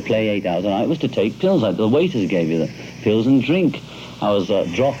Hamburg, to play 8 hours a night, was to take pills. Like the waiters gave you the pills and drink. I was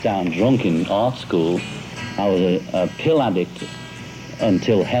dropped down drunk in art school. I was a pill addict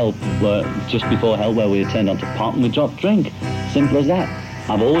until Help, just before Help, where we turned on to pot and we dropped drink. Simple as that.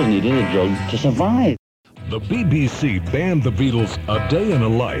 I've always needed a drug to survive. The BBC banned the Beatles' A Day in a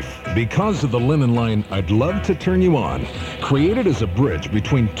Life because of the Lennon line, I'd Love to Turn You On, created as a bridge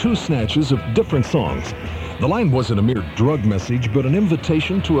between two snatches of different songs. The line wasn't a mere drug message, but an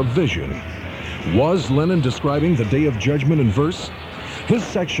invitation to a vision. Was Lennon describing the Day of Judgment in verse? His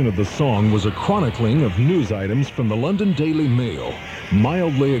section of the song was a chronicling of news items from the London Daily Mail,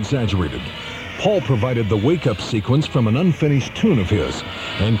 mildly exaggerated. Paul provided the wake-up sequence from an unfinished tune of his,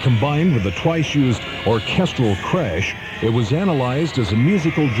 and combined with the twice-used orchestral crash, it was analyzed as a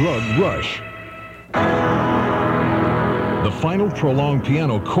musical drug rush. The final prolonged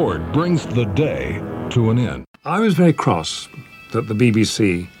piano chord brings the day to an end. I was very cross that the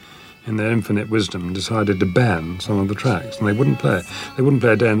BBC, in their infinite wisdom, decided to ban some of the tracks, and they wouldn't play it. They wouldn't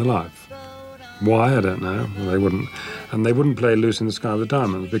play A Day in the Life. Why, I don't know. Well, they wouldn't. And they wouldn't play Lucy in the Sky with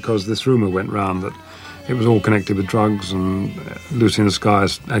Diamonds because this rumour went round that it was all connected with drugs, and Lucy in the Sky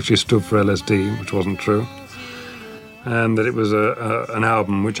actually stood for LSD, which wasn't true, and that it was an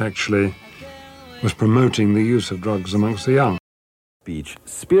album which actually was promoting the use of drugs amongst the young. Speech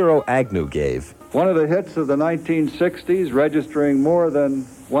Spiro Agnew gave. One of the hits of the 1960s, registering more than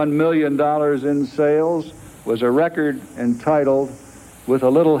 $1 million in sales, was a record entitled With a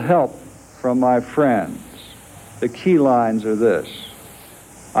Little Help from My Friends. The key lines are this: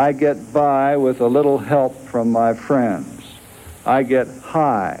 I get by with a little help from my friends. I get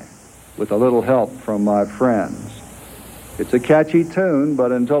high with a little help from my friends. It's a catchy tune,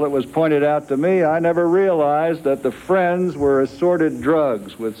 but until it was pointed out to me, I never realized that the friends were assorted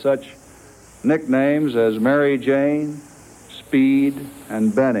drugs with such nicknames as Mary Jane, Speed,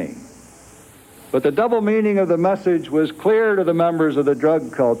 and Benny. But the double meaning of the message was clear to the members of the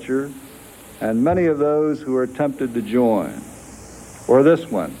drug culture and many of those who were tempted to join. Or this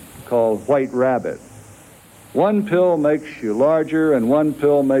one, called White Rabbit. One pill makes you larger and one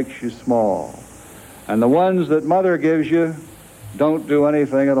pill makes you small. And the ones that mother gives you don't do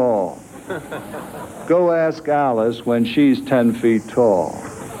anything at all. Go ask Alice when she's 10 feet tall.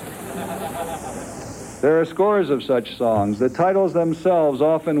 There are scores of such songs. The titles themselves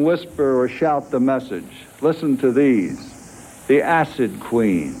often whisper or shout the message. Listen to these. The Acid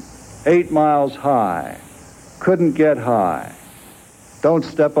Queen, 8 Miles High, Couldn't Get High, Don't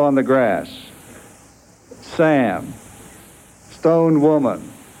Step on the Grass, Sam, Stoned Woman.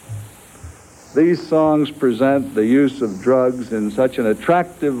 These songs present the use of drugs in such an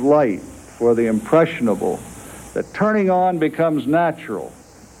attractive light for the impressionable that turning on becomes natural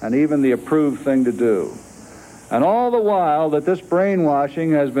and even the approved thing to do. And all the while that this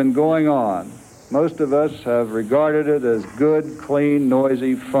brainwashing has been going on, most of us have regarded it as good, clean,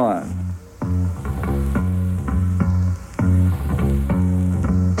 noisy fun.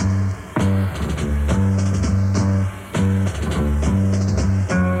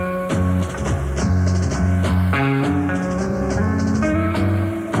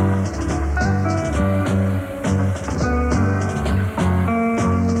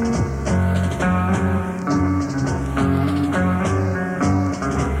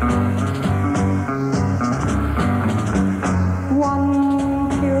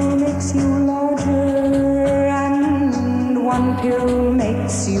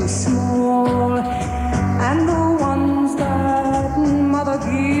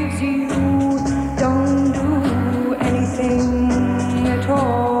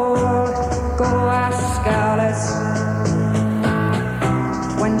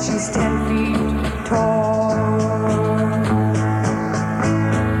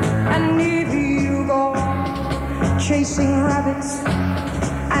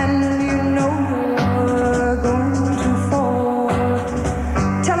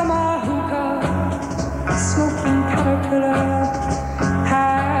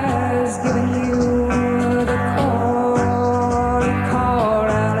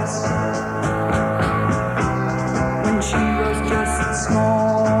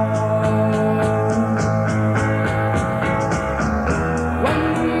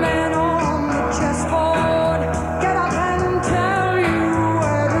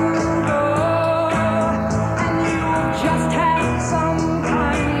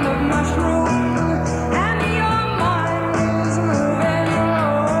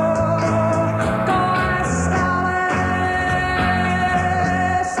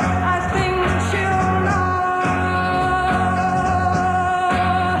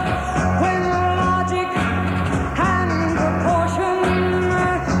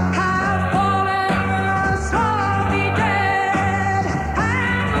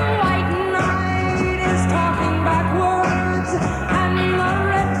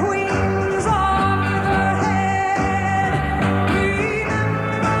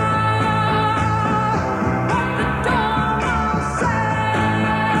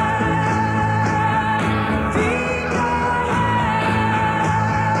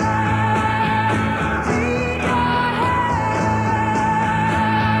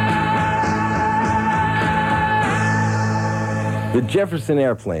 The Jefferson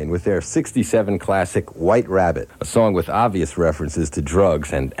Airplane with their 67 classic White Rabbit, a song with obvious references to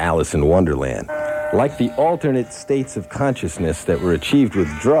drugs and Alice in Wonderland. Like the alternate states of consciousness that were achieved with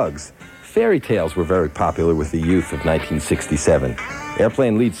drugs, fairy tales were very popular with the youth of 1967.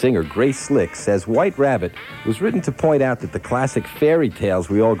 Airplane lead singer Grace Slick says White Rabbit was written to point out that the classic fairy tales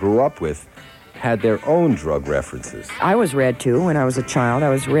we all grew up with had their own drug references. I was read, too, when I was a child. I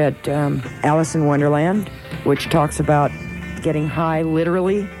was read Alice in Wonderland, which talks about getting high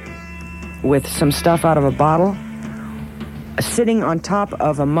literally with some stuff out of a bottle, sitting on top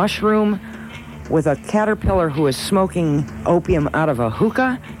of a mushroom with a caterpillar who is smoking opium out of a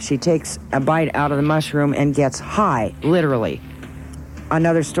hookah. She takes a bite out of the mushroom and gets high, literally.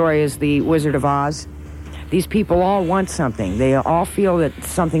 Another story is The Wizard of Oz. These people all want something. They all feel that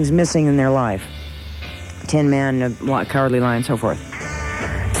something's missing in their life. Tin Man, Cowardly Lion, so forth.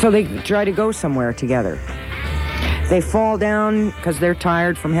 So they try to go somewhere together. They fall down, because they're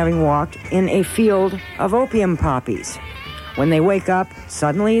tired from having walked, in a field of opium poppies. When they wake up,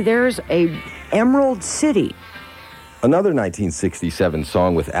 suddenly there's a Emerald City. Another 1967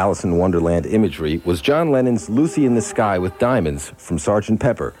 song with Alice in Wonderland imagery was John Lennon's Lucy in the Sky with Diamonds from Sgt.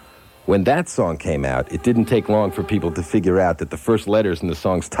 Pepper. When that song came out, it didn't take long for people to figure out that the first letters in the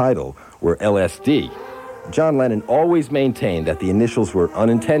song's title were LSD. John Lennon always maintained that the initials were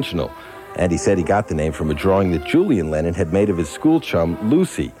unintentional, and he said he got the name from a drawing that Julian Lennon had made of his school chum,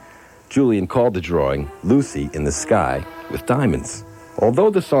 Lucy. Julian called the drawing Lucy in the Sky with Diamonds. Although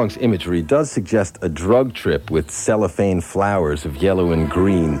the song's imagery does suggest a drug trip with cellophane flowers of yellow and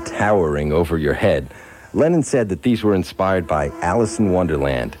green towering over your head, Lennon said that these were inspired by Alice in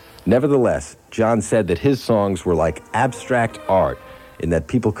Wonderland. Nevertheless, John said that his songs were like abstract art in that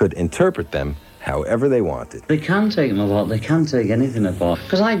people could interpret them however they wanted. They can take them apart. They can take anything apart.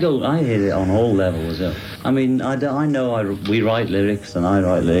 Because I hear it on all levels. I mean, I know we write lyrics and I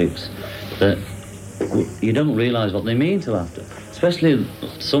write lyrics that you don't realise what they mean till after. Especially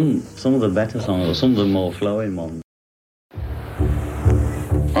some of the better songs or some of the more flowing ones.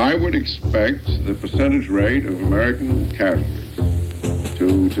 I would expect the percentage rate of American casualties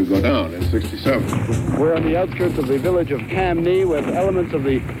to go down in 67. We're on the outskirts of the village of Camney with elements of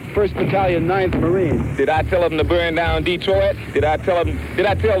the 1st Battalion, 9th Marines. Did I tell them to burn down Detroit? Did I tell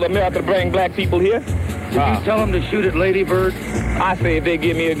America to bring black people here? Did you tell them to shoot at Lady Bird? I say if they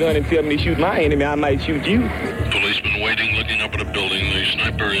give me a gun and tell me to shoot my enemy, I might shoot you. Policeman waiting, looking up at a building. The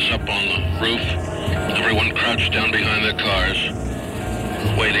sniper is up on the roof. Everyone crouched down behind their cars,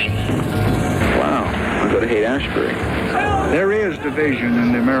 waiting. Wow, I go to Haight-Ashbury. There is division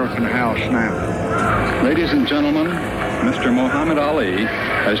in the American House now. Ladies and gentlemen, Mr. Muhammad Ali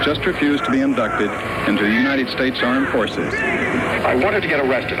has just refused to be inducted into the United States Armed Forces. I wanted to get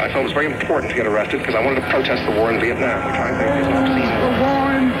arrested. I felt it was very important to get arrested because I wanted to protest the war in Vietnam, which I think is an obscene war. The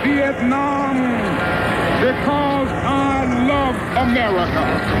war in Vietnam because I love America.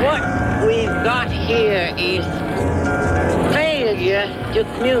 What we've got here is failure to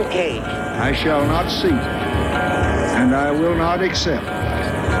communicate. I shall not seat, and I will not accept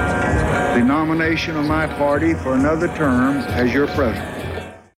the nomination of my party for another term as your president.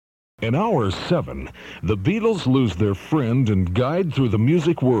 In hour 7, the Beatles lose their friend and guide through the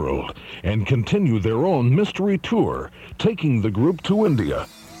music world and continue their own mystery tour, taking the group to India.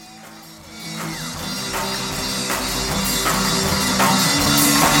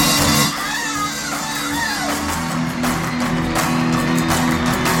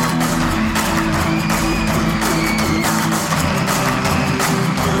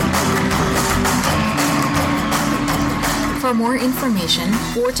 For more information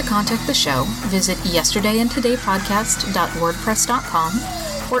or to contact the show, visit yesterdayandtodaypodcast.wordpress.com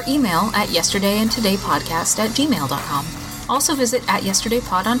or email at yesterdayandtodaypodcast@gmail.com. Also visit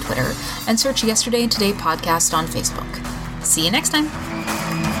 @yesterdaypod on Twitter and search Yesterday and Today Podcast on Facebook. See you next time.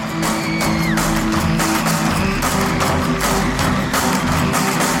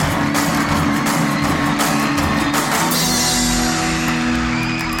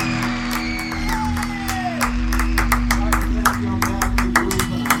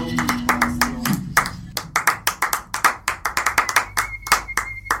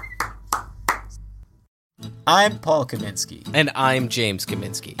 I'm Paul Kaminsky. And I'm James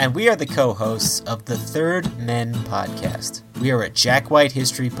Kaminsky. And we are the co-hosts of the Third Men podcast. We are a Jack White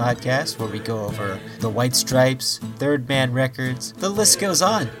history podcast where we go over the White Stripes, Third Man Records, the list goes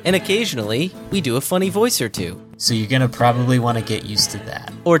on. And occasionally, we do a funny voice or two. So you're going to probably want to get used to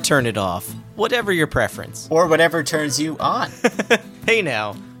that. Or turn it off. Whatever your preference. Or whatever turns you on. Hey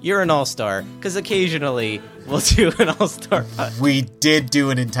now, you're an all-star, because occasionally we'll do an all-star. We did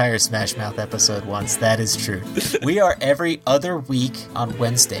do an entire Smash Mouth episode once, that is true. We are every other week on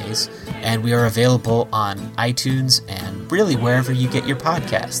Wednesdays, and we are available on iTunes and really wherever you get your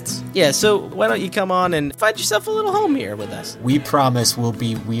podcasts. Yeah, so why don't you come on and find yourself a little home here with us? We promise we'll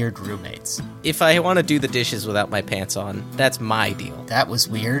be weird roommates. If I want to do the dishes without my pants on, that's my deal. That was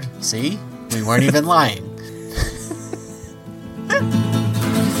weird. See? We weren't even lying.